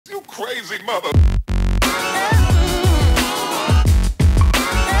crazy mother.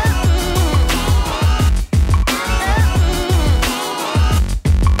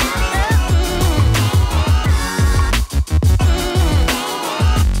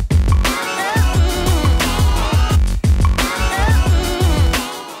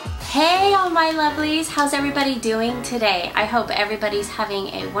 Hey all my lovelies, how's everybody doing today? I hope everybody's having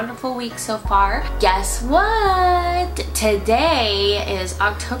a wonderful week so far. Guess what? Today is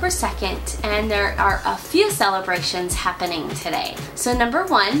October 2nd and there are a few celebrations happening today. So number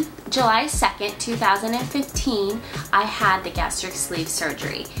one, July 2nd, 2015, I had the gastric sleeve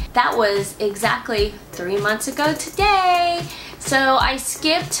surgery. That was exactly 3 months ago today. So I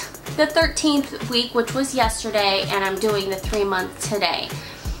skipped the 13th week, which was yesterday, and I'm doing the 3 month today.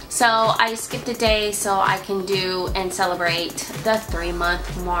 So I skipped a day so I can do and celebrate the 3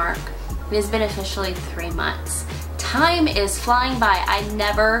 month mark. It has been officially 3 months. Time is flying by. I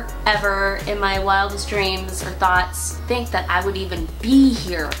never ever in my wildest dreams or thoughts think that I would even be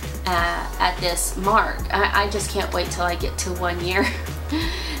here at this mark. I just can't wait till I get to 1 year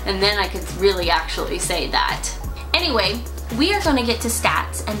and then I could really actually say that. Anyway, we are going to get to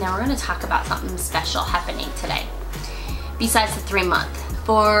stats and then we're going to talk about something special happening today besides the 3 month.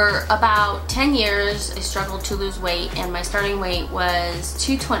 For about 10 years, I struggled to lose weight and my starting weight was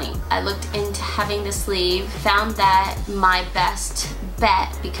 220. I looked into having the sleeve, found that my best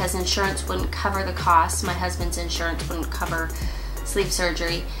bet, because insurance wouldn't cover the cost, my husband's insurance wouldn't cover sleeve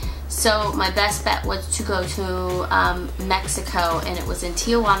surgery, so my best bet was to go to Mexico, and it was in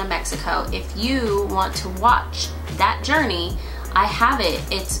Tijuana, Mexico. If you want to watch that journey, I have it.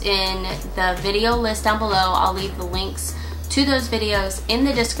 It's in the video list down below. I'll leave the links to those videos in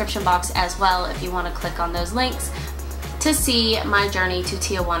the description box as well if you want to click on those links to see my journey to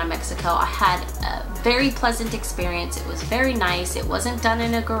Tijuana, Mexico. I had a very pleasant experience. It was very nice. It wasn't done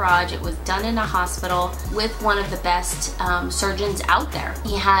in a garage. It was done in a hospital with one of the best surgeons out there.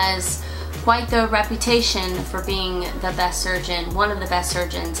 He has quite the reputation for being the best surgeon, one of the best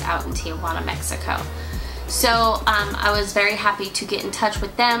surgeons out in Tijuana, Mexico. So I was very happy to get in touch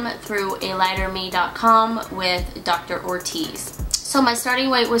with them through alighterme.com with Dr. Ortiz. So my starting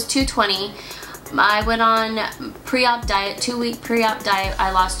weight was 220. I went on pre-op diet, 2-week pre-op diet.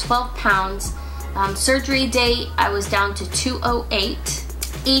 I lost 12 pounds. Surgery date, I was down to 208.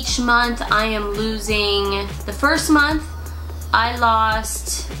 Each month I am losing, the first month I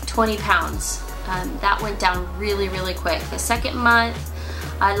lost 20 pounds. That went down really, really quick. The second month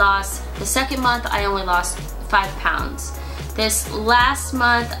I only lost 5 pounds. This last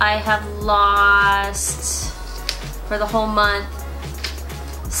month I have lost, for the whole month,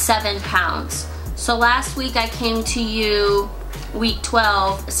 7 pounds. So last week I came to you week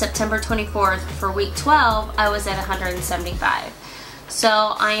 12, September 24th. For week 12 I was at 175. So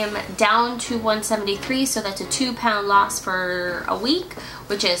I am down to 173, so that's a 2 pound loss for a week,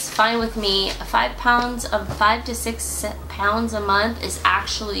 which is fine with me. 5 to 6 pounds a month is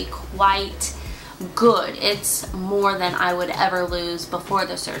actually quite good. It's more than I would ever lose before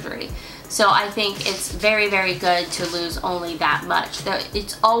the surgery. So I think it's very, very good to lose only that much.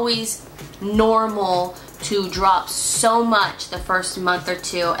 It's always normal to drop so much the first month or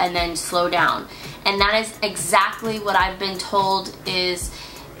two and then slow down. And that is exactly what I've been told is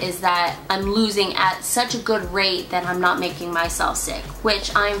that I'm losing at such a good rate that I'm not making myself sick,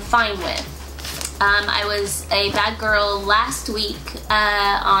 which I'm fine with. I was a bad girl last week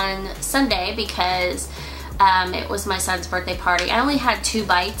on Sunday because it was my son's birthday party. I only had 2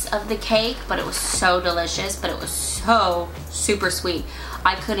 bites of the cake, but it was so delicious, but it was so super sweet.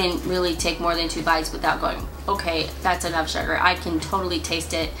 I couldn't really take more than 2 bites without going, okay, that's enough sugar. I can totally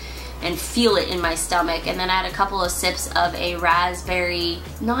taste it and feel it in my stomach. And then I had a couple of sips of a raspberry,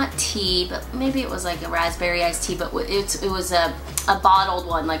 not tea, but maybe it was like a raspberry iced tea, but it was a bottled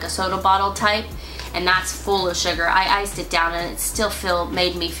one, like a soda bottle type, and that's full of sugar. I iced it down and it still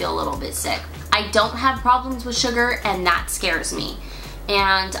made me feel a little bit sick. I don't have problems with sugar, and that scares me.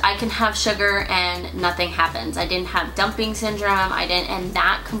 And I can have sugar and nothing happens. I didn't have dumping syndrome, and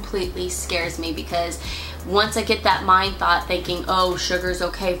that completely scares me, because once I get that mind thought thinking, oh, sugar's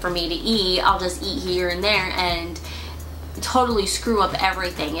okay for me to eat, I'll just eat here and there and totally screw up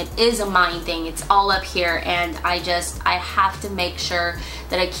everything. It is a mind thing. It's all up here, and I have to make sure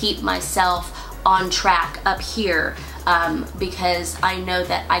that I keep myself on track up here, because I know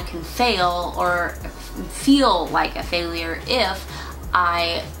that I can fail or feel like a failure if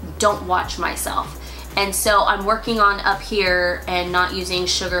I don't watch myself. And so I'm working on up here and not using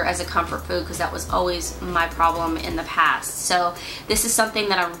sugar as a comfort food, because that was always my problem in the past. So this is something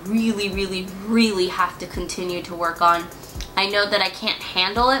that I really, really, really have to continue to work on. I know that I can't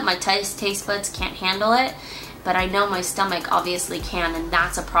handle it. My taste buds can't handle it, but I know my stomach obviously can, and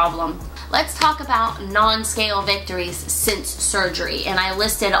that's a problem. Let's talk about non-scale victories since surgery, and I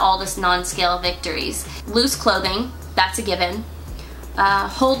listed all this non-scale victories. Loose clothing, that's a given.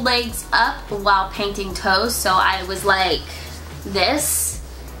 Hold legs up while painting toes, so I was like this.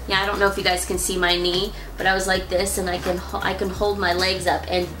 Yeah, I don't know if you guys can see my knee, but I was like this, and I can hold my legs up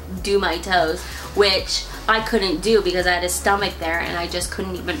and do my toes, which I couldn't do because I had a stomach there, and I just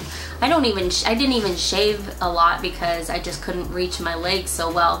couldn't even, I didn't even shave a lot because I just couldn't reach my legs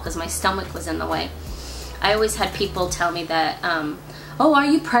so well because my stomach was in the way. I always had people tell me that, oh, are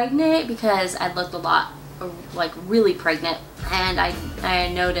you pregnant? Because I looked a lot like really pregnant, and I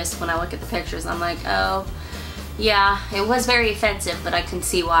noticed when I look at the pictures, I'm like, oh yeah, it was very offensive, but I can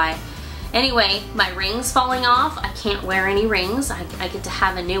see why. Anyway, my ring's falling off. I can't wear any rings. I get to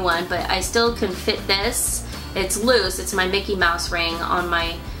have a new one, but I still can fit this. It's loose. It's my Mickey Mouse ring on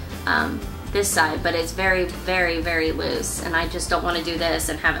my this side, but it's very, very, very loose, and I just don't want to do this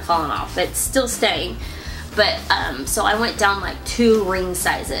and have it falling off. It's still staying. But so I went down like 2 ring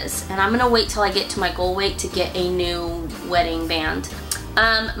sizes, and I'm gonna wait till I get to my goal weight to get a new wedding band.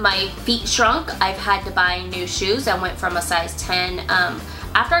 My feet shrunk. I've had to buy new shoes. I went from a size 10.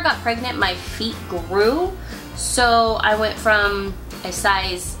 After I got pregnant, my feet grew, so I went from a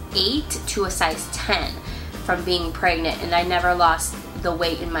size 8 to a size 10 from being pregnant, and I never lost the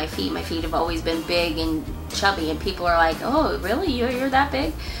weight in my feet. My feet have always been big and chubby, and people are like, oh really, you're that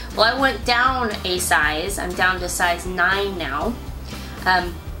big? Well, I went down a size. I'm down to size 9 now.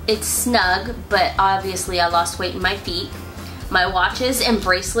 It's snug, but obviously I lost weight in my feet. My watches and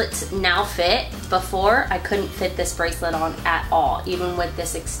bracelets now fit. Before, I couldn't fit this bracelet on at all, even with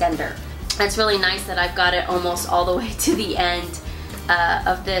this extender. It's really nice that I've got it almost all the way to the end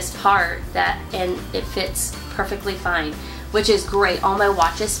of this part, and it fits perfectly fine, which is great. All my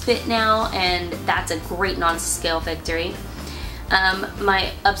watches fit now, and that's a great non-scale victory.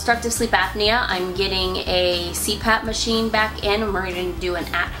 My obstructive sleep apnea, I'm getting a CPAP machine back in, and we're going to do an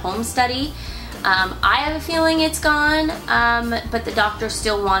at-home study. I have a feeling it's gone, but the doctor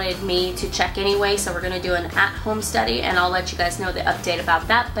still wanted me to check anyway, so we're going to do an at-home study, and I'll let you guys know the update about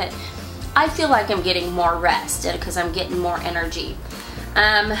that. But I feel like I'm getting more rest because I'm getting more energy.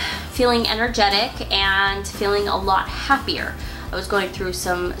 Feeling energetic and feeling a lot happier. I was going through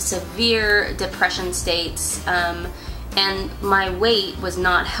some severe depression states, and my weight was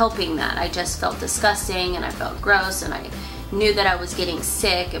not helping that. I just felt disgusting, and I felt gross, and I knew that I was getting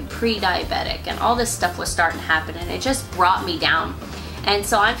sick and pre-diabetic, and all this stuff was starting to happen, and it just brought me down. And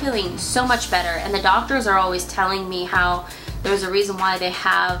so I'm feeling so much better, and the doctors are always telling me how there's a reason why they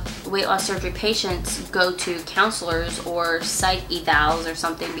have weight loss surgery patients go to counselors or psych evals or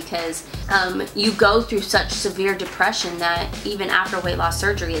something, because you go through such severe depression that even after weight loss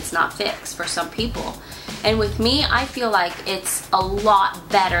surgery, it's not fixed for some people. And with me, I feel like it's a lot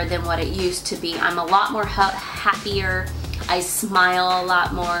better than what it used to be. I'm a lot more happier. I smile a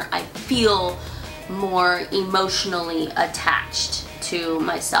lot more. I feel more emotionally attached to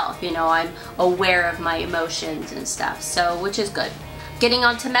myself. You know, I'm aware of my emotions and stuff, so which is good. Getting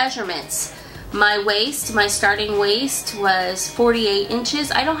on to measurements. My waist, my starting waist was 48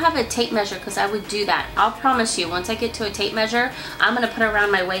 inches. I don't have a tape measure because I would do that. I'll promise you, once I get to a tape measure, I'm gonna put it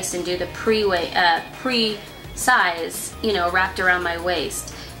around my waist and do the pre-size, you know, wrapped around my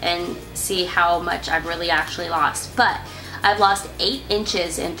waist, and see how much I've really actually lost. But I've lost 8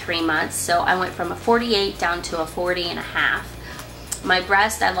 inches in 3 months, so I went from a 48 down to a 40.5. My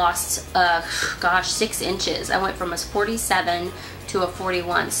breast, I lost, 6 inches. I went from a 47 to a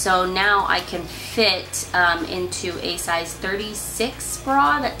 41. So now I can fit into a size 36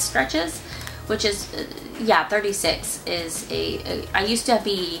 bra that stretches, which is, yeah, 36 is I used to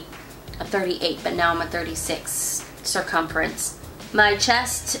be a 38, but now I'm a 36 circumference. My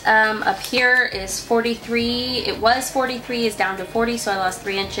chest up here is 43. It was 43, is down to 40, so I lost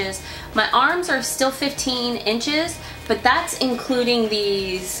 3 inches. My arms are still 15 inches, but that's including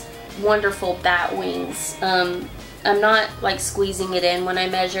these wonderful bat wings. I'm not like squeezing it in when I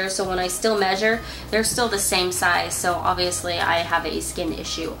measure, so when I still measure, they're still the same size, so obviously I have a skin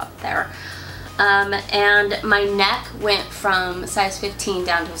issue up there. And my neck went from size 15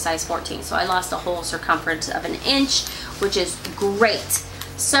 down to a size 14, so I lost a whole circumference of 1 inch, which is great.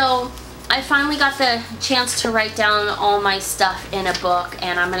 So I finally got the chance to write down all my stuff in a book,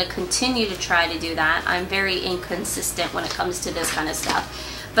 and I'm going to continue to try to do that. I'm very inconsistent when it comes to this kind of stuff,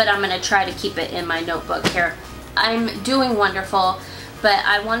 but I'm going to try to keep it in my notebook here. I'm doing wonderful. But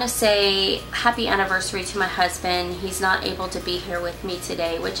I want to say happy anniversary to my husband. He's not able to be here with me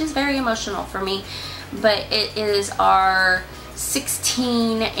today, which is very emotional for me. But it is our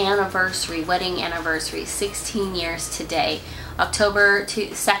wedding anniversary, 16 years today. October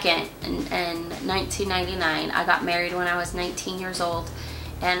 2nd in 1999. I got married when I was 19 years old,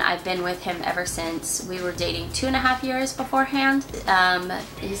 and I've been with him ever since. We were dating 2.5 years beforehand.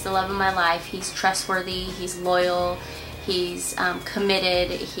 He's the love of my life. He's trustworthy, he's loyal, he's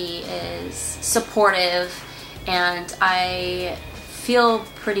committed, he is supportive, and I feel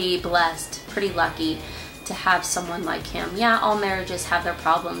pretty blessed, pretty lucky to have someone like him. Yeah, all marriages have their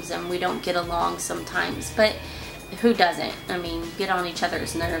problems and we don't get along sometimes, but who doesn't? I mean, get on each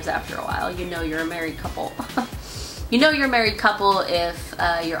other's nerves after a while. You know you're a married couple. You know you're a married couple if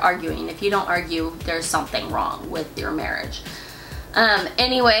you're arguing. If you don't argue, there's something wrong with your marriage.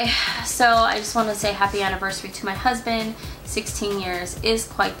 Anyway, so I just want to say happy anniversary to my husband. 16 years is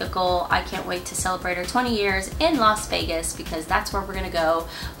quite the goal. I can't wait to celebrate our 20 years in Las Vegas, because that's where we're gonna go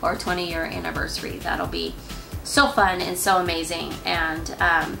for our 20-year anniversary. That'll be so fun and so amazing. And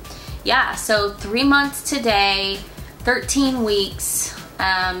yeah, so 3 months today, 13 weeks,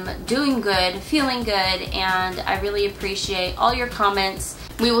 doing good, feeling good, and I really appreciate all your comments.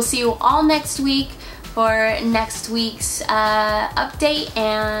 We will see you all next week for next week's update,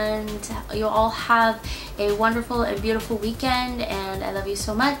 and you'll all have a wonderful and beautiful weekend, and I love you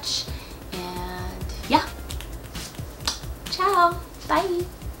so much. And yeah, ciao, bye.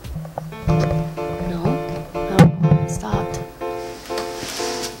 No, it stopped.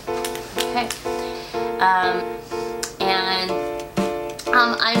 Okay.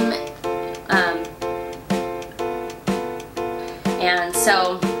 And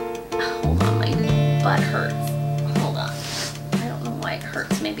so, hold on, my butt hurts. Hold on. I don't know why it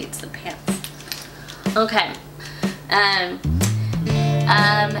hurts. Maybe it's the pants. Okay.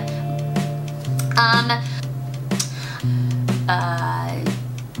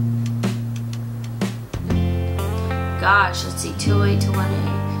 Gosh, let's see, 208 to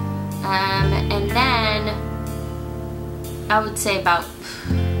 180. And then I would say about,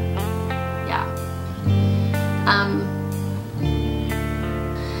 yeah.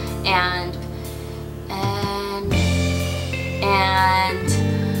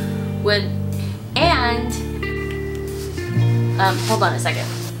 Hold on a second.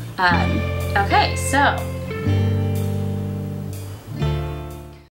 Okay, so